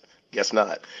defense. Guess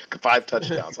not. 5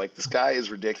 touchdowns. Like, this guy is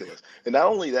ridiculous. And not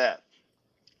only that,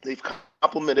 they've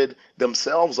complimented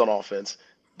themselves on offense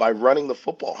by running the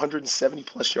football, 170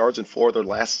 plus yards in 4 of their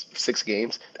last 6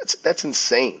 games. That's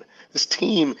insane. This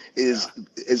team is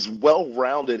as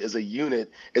well-rounded as a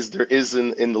unit as there is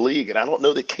in the league. And I don't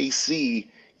know that KC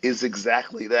is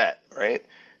exactly that, right?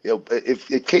 If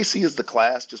KC is the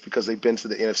class just because they've been to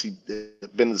the NFC,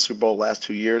 been to the Super Bowl the last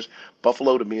 2 years,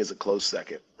 Buffalo to me is a close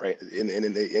second, right?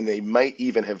 And they might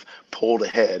even have pulled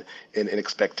ahead in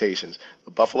expectations.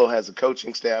 But Buffalo has a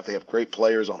coaching staff. They have great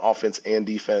players on offense and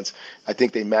defense. I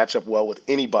think they match up well with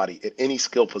anybody at any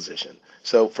skill position.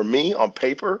 So for me, on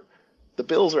paper, the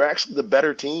Bills are actually the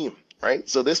better team. right?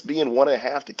 So this being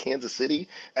 1.5 to Kansas City,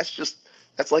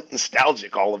 that's like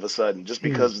nostalgic all of a sudden, just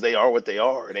because they are what they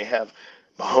are, and they have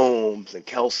Mahomes and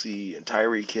Kelsey and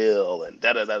Tyreek Hill and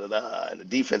and the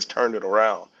defense turned it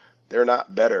around. They're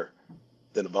not better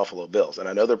than the Buffalo Bills, and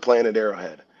I know they're playing at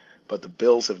Arrowhead, but the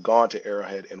Bills have gone to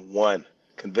Arrowhead and won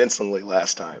convincingly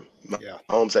last time.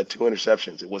 Mahomes had 2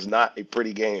 interceptions. It was not a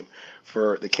pretty game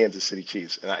for the Kansas City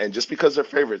Chiefs, and just because they're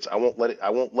favorites, I won't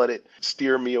let it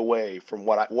steer me away from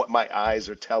what my eyes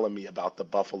are telling me about the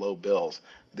Buffalo Bills.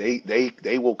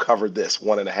 They will cover this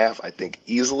 1.5, I think,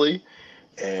 easily.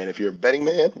 And if you're a betting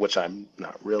man, which I'm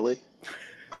not really,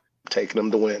 I'm taking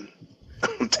them to win.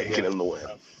 I'm taking them to win.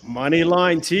 Money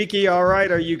line, Tiki. All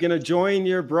right. Are you going to join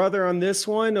your brother on this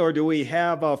one, or do we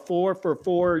have a 4 for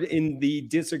 4 in the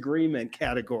disagreement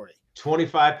category?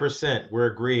 25%. We're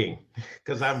agreeing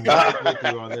because I'm right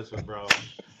with you on this one, bro.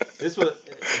 This was,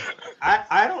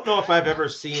 I don't know if I've ever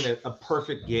seen a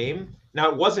perfect game. Now,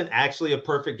 it wasn't actually a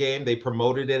perfect game. They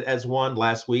promoted it as one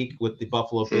last week with the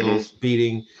Buffalo Bills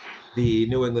beating the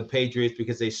New England Patriots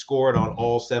because they scored on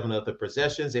all 7 of the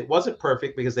possessions. It wasn't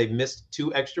perfect because they missed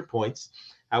 2 extra points.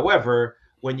 However,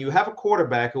 when you have a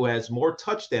quarterback who has more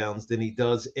touchdowns than he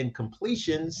does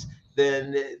incompletions,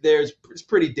 then it's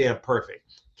pretty damn perfect.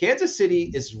 Kansas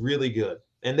City is really good,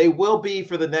 and they will be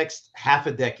for the next half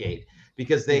a decade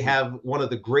because they have one of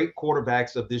the great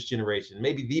quarterbacks of this generation,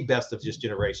 maybe the best of this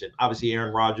generation. Obviously,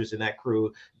 Aaron Rodgers and that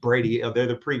crew, Brady, they're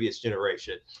the previous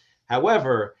generation.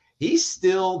 However, he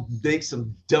still makes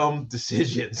some dumb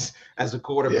decisions as a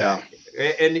quarterback,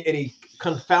 and he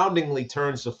confoundingly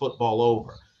turns the football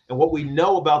over. And what we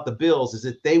know about the Bills is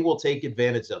that they will take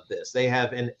advantage of this. They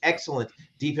have an excellent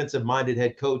defensive-minded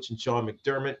head coach in Sean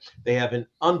McDermott. They have an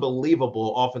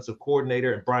unbelievable offensive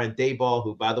coordinator in Brian Daboll,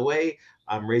 who, by the way,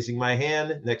 I'm raising my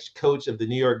hand. Next coach of the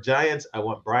New York Giants, I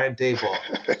want Brian Daboll.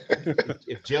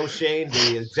 If Joe Shane,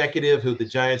 the executive who the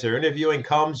Giants are interviewing,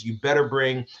 comes, you better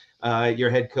bring your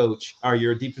head coach or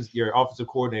your offensive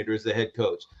coordinator as the head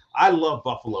coach. I love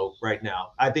Buffalo right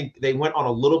now. I think they went through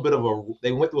a little bit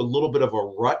of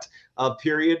a rut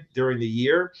period during the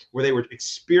year where they were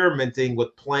experimenting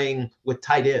with playing with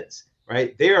tight ends,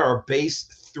 right? They are a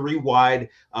base 3-wide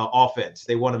offense.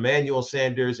 They want Emmanuel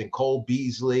Sanders and Cole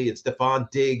Beasley and Stephon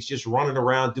Diggs just running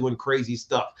around doing crazy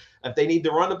stuff. If they need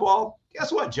to run the ball,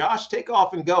 guess what, Josh? Take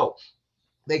off and go.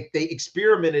 They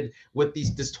experimented with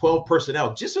this 12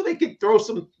 personnel just so they could throw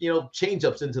some,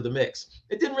 change-ups into the mix.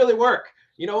 It didn't really work.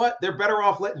 You know what? They're better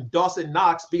off letting Dawson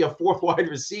Knox be a 4th wide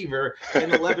receiver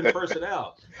in 11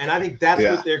 personnel. And I think that's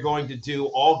what they're going to do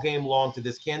all game long to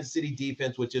this Kansas City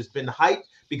defense, which has been hyped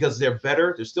because they're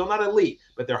better. They're still not elite,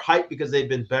 but they're hyped because they've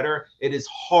been better. It is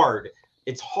hard.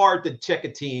 It's hard to check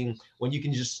a team when you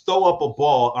can just throw up a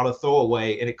ball on a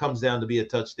throwaway and it comes down to be a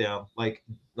touchdown like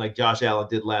Josh Allen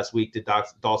did last week to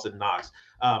Dawson Knox.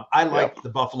 I like the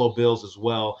Buffalo Bills as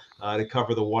well to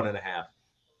cover the 1.5.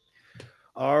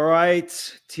 All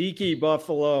right, Tiki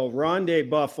Buffalo, Rondé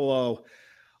Buffalo.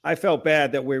 I felt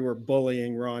bad that we were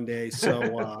bullying Rondé, so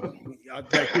I'll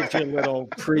give you a little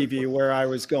preview where I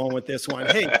was going with this one.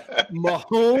 Hey,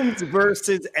 Mahomes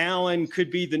versus Allen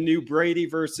could be the new Brady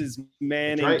versus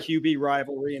Manning QB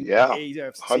rivalry in the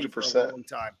AFC 100%. For a long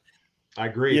time. I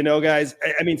agree. Guys,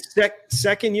 I mean,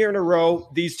 second year in a row,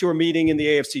 these two are meeting in the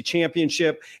AFC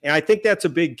Championship, and I think that's a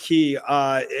big key.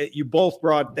 You both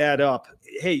brought that up.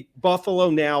 Hey, Buffalo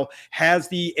now has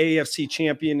the AFC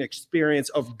champion experience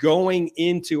of going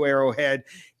into Arrowhead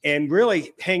and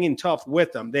really hanging tough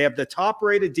with them. They have the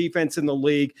top-rated defense in the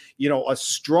league, a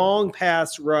strong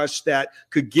pass rush that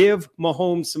could give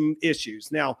Mahomes some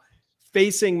issues. Now,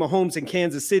 facing Mahomes in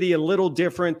Kansas City, a little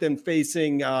different than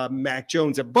facing Mac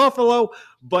Jones at Buffalo,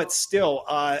 but still,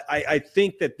 I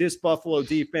think that this Buffalo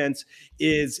defense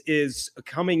is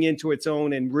coming into its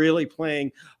own and really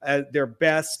playing their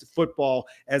best football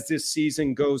as this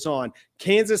season goes on.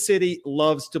 Kansas City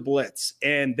loves to blitz,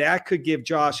 and that could give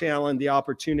Josh Allen the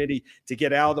opportunity to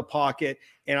get out of the pocket,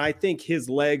 and I think his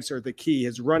legs are the key.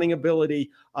 His running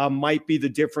ability might be the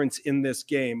difference in this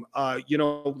game.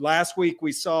 Last week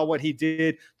we saw what he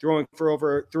did, throwing for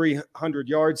over 300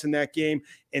 yards in that game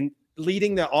and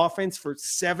leading the offense for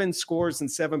 7 scores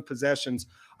and 7 possessions.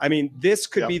 I mean, this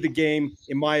could be the game,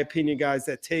 in my opinion, guys,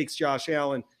 that takes Josh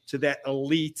Allen to that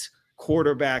elite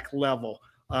quarterback level.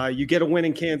 You get a win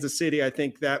in Kansas City, I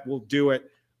think that will do it.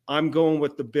 I'm going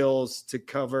with the Bills to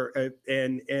cover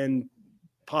and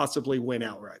possibly win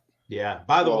outright. Yeah.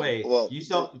 By the way,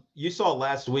 you saw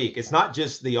last week, it's not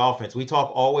just the offense. We talk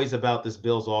always about this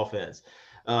Bills offense.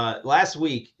 Last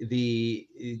week, the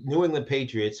New England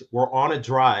Patriots were on a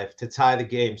drive to tie the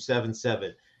game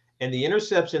 7-7. And the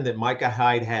interception that Micah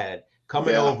Hyde had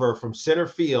coming over from center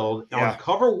field on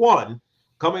cover one,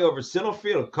 coming over center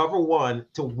field, cover one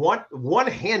to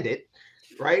one-hand it,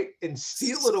 right, and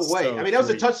steal it away. So I mean, that was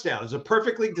a touchdown. It was a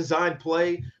perfectly designed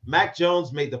play. Mac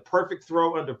Jones made the perfect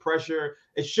throw under pressure.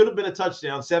 It should have been a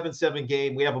touchdown, 7-7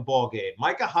 game. We have a ball game.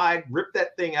 Micah Hyde ripped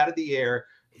that thing out of the air,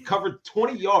 covered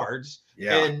 20 yards,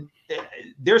 and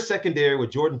their secondary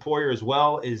with Jordan Poyer as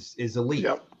well is elite.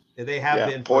 Yep. They have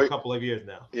been for a couple of years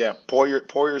now. Yeah,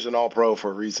 Poyer's an all-pro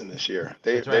for a reason this year.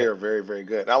 They are very, very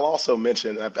good. And I'll also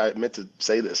mention, I meant to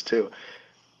say this too,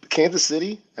 Kansas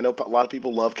City, I know a lot of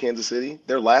people love Kansas City.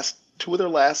 Two of their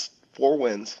last 4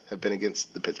 wins have been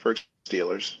against the Pittsburgh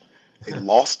Steelers. They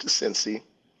lost to Cincy,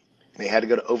 and they had to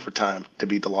go to overtime to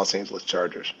beat the Los Angeles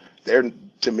Chargers.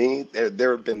 To me, they've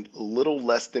been a little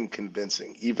less than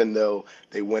convincing, even though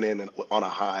they went in on a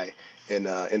high and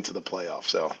into the playoffs.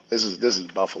 So this is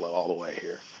Buffalo all the way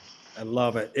here. I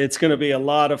love it. It's going to be a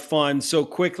lot of fun. So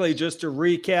quickly, just to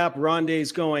recap,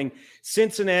 Rondé's going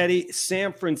Cincinnati,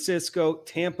 San Francisco,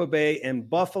 Tampa Bay, and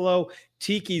Buffalo.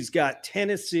 Tiki's got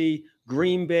Tennessee,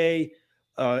 Green Bay,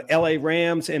 LA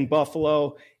Rams, and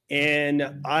Buffalo. And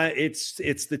it's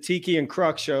the Tiki and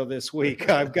Kruk show this week.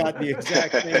 I've got the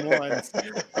exact same ones.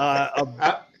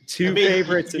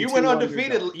 Favorites. You went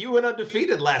undefeated. You went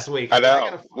undefeated last week. I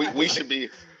know. We should be.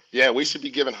 Yeah, we should be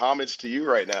giving homage to you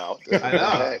right now.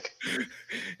 I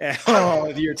know. Oh,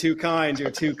 you're too kind.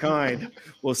 You're too kind.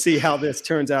 We'll see how this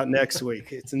turns out next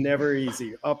week. It's never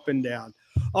easy, up and down.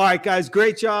 All right, guys,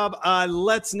 great job.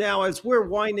 Let's now, as we're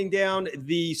winding down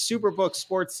the Superbook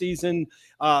sports season,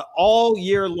 all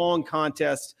year long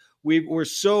contest, we're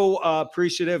so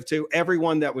appreciative to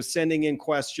everyone that was sending in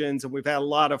questions, and we've had a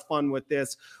lot of fun with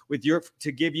this,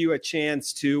 to give you a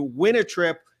chance to win a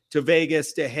trip to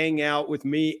Vegas to hang out with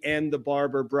me and the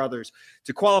Barber brothers.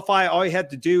 To qualify, all you have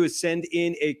to do is send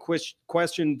in a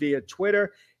question via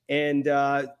Twitter, and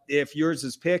if yours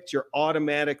is picked, you're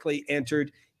automatically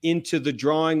entered into the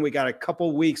drawing. We got a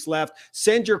couple weeks left.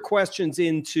 Send your questions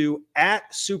into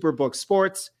 @Superbook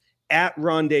Sports,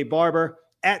 @Rondé Barber,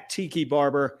 @Tiki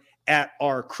Barber,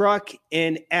 @RKruk,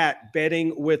 and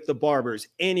 @Betting with the Barbers.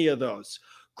 Any of those.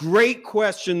 Great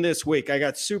question this week. I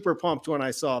got super pumped when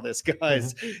I saw this,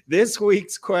 guys. This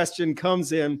week's question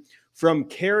comes in from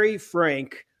Carrie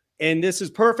Frank, and this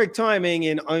is perfect timing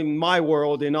in my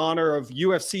world in honor of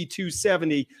UFC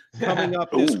 270 coming up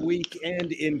this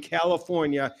weekend in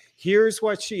California. Here's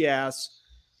what she asks.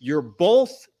 You're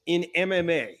both in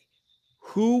MMA.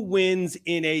 Who wins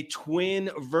in a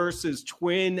twin versus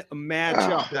twin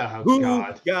matchup? Who,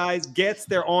 guys, gets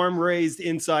their arm raised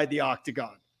inside the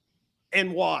octagon?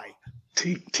 And why?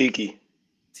 Tiki.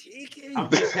 I'm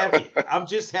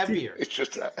just heavier. It's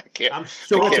just I can't.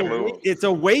 It's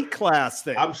a weight class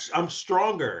thing. I'm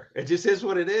stronger. It just is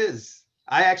what it is.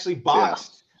 I actually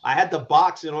boxed. Yeah. I had to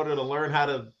box in order to learn how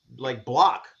to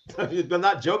block. I'm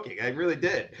not joking. I really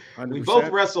did. 100%. We both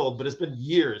wrestled, but it's been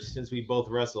years since we both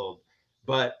wrestled.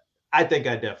 But I think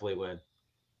I definitely win.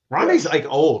 Ronnie's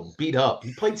old, beat up.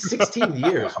 He played 16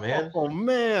 years, man. Oh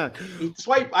man!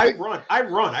 I run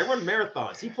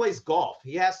marathons. He plays golf.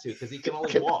 He has to because he can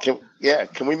only walk.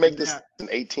 Can we make this an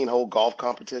 18-hole golf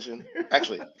competition?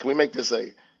 Actually, can we make this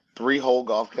a 3-hole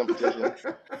golf competition?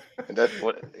 And that's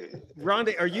what.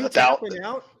 Rondé, are you tapping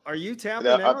out? Are you tapping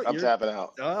out? I'm tapping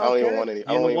out. I don't even want any.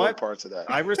 I don't even want parts of that.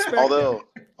 I respect.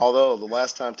 Although the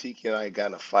last time Tiki and I got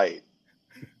in a fight,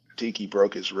 Tiki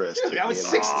broke his wrist. I was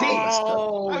 16.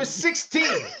 I was 16.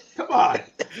 Come on.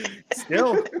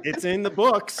 Still, it's in the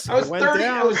books. I was 30.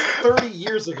 I was 30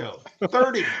 years ago.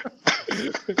 30.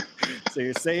 So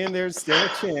you're saying there's still a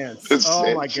chance.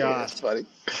 My gosh, buddy.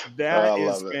 That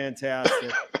is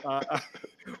fantastic.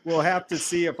 We'll have to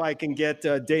see if I can get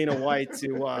Dana White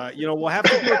to, we'll have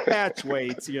to do patch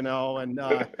weights, and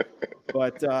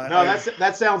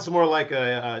that sounds more like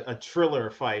a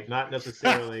Triller fight, not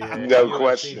necessarily a no UFC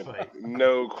question fight.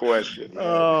 No question. Man.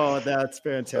 Oh, that's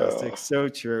fantastic. So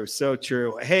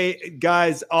true. Hey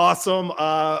guys, awesome.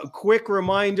 Quick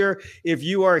reminder, if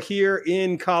you are here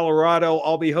in Colorado,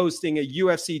 I'll be hosting a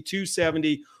UFC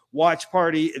 270 watch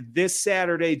party this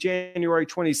Saturday, January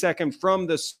 22nd from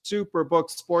the Superbook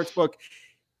Sportsbook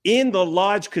in the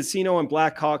Lodge Casino in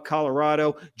Black Hawk,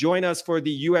 Colorado. Join us for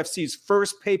the UFC's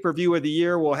first pay-per-view of the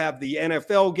year. We'll have the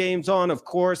NFL games on, of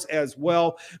course, as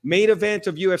well. Main event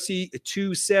of UFC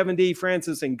 270,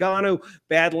 Francis Ngannou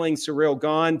battling Cyril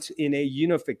Gane in a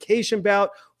unification bout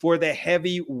for the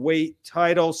heavyweight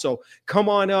title. So come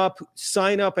on up,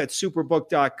 sign up at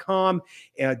superbook.com,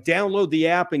 download the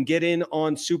app and get in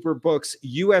on Superbook's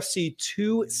UFC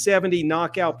 270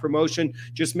 knockout promotion.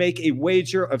 Just make a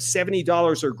wager of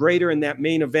 $70 or greater in that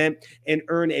main event and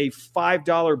earn a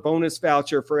 $5 bonus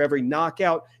voucher for every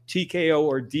knockout, TKO,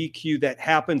 or DQ that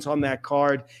happens on that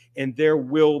card. And there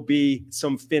will be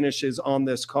some finishes on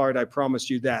this card. I promise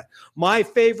you that. My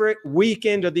favorite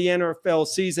weekend of the NFL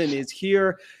season is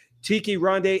here. Tiki,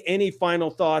 Rondé, any final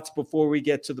thoughts before we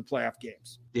get to the playoff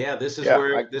games? Yeah, this is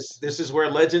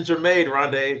where legends are made,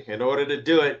 Rondé. In order to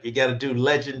do it, you got to do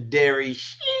legendary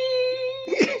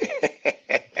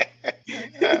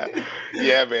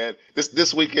Yeah, man.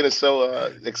 This weekend is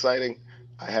so exciting.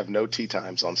 I have no tea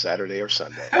times on Saturday or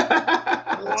Sunday.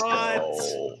 Let's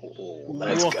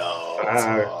go.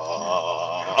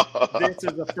 This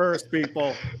is the first,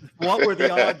 people. What were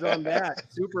the odds on that?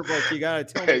 Superbook, you got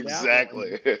to tell me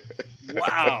exactly. That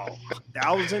wow.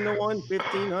 1,000 to 1,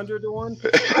 1,500 to 1.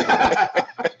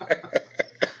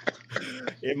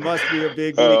 It must be a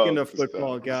big weekend of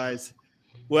football, guys.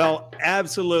 Well,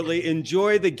 absolutely.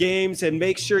 Enjoy the games and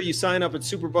make sure you sign up at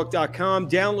superbook.com.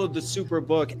 Download the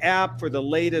Superbook app for the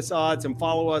latest odds and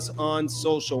follow us on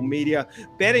social media.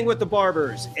 Betting with the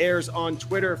Barbers airs on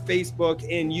Twitter, Facebook,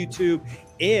 and YouTube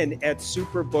and at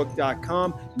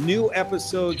superbook.com. New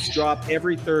episodes drop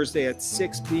every Thursday at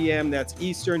 6 p.m. That's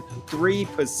Eastern, 3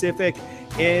 Pacific.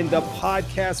 And the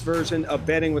podcast version of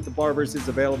Betting with the Barbers is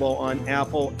available on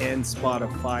Apple and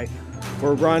Spotify.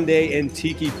 For Rondé and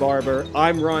Tiki Barber,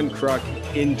 I'm Ron Kruk.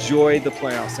 Enjoy the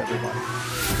playoffs, everybody.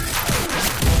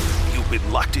 You've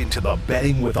been locked into the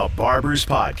Betting with the Barbers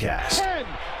podcast. 10,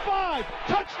 5,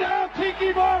 touchdown,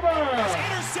 Tiki Barber!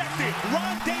 Intercepted,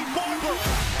 Rondé Barber.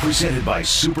 Presented by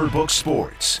Superbook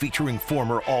Sports, featuring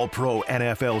former All-Pro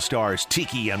NFL stars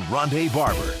Tiki and Rondé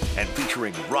Barber, and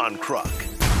featuring Ron Kruk.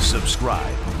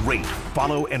 Subscribe, rate,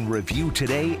 follow, and review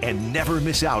today and never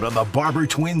miss out on the Barber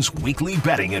Twins weekly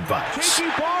betting advice.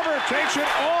 Tiki Barber takes it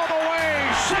all the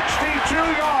way, 62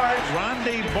 yards.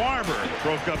 Rondé Barber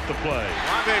broke up the play.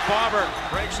 Rondé Barber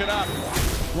breaks it up.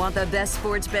 Want the best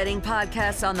sports betting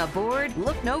podcasts on the board?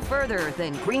 Look no further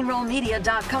than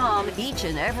greenrollmedia.com each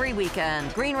and every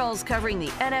weekend. Greenroll's covering the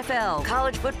NFL,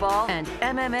 college football, and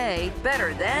MMA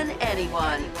better than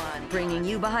anyone. Bringing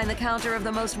you behind the counter of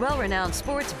the most well-renowned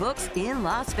sports books in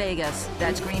Las Vegas.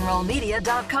 That's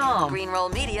greenrollmedia.com.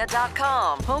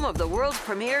 Greenrollmedia.com, home of the world's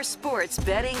premier sports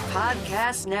betting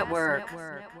podcast network.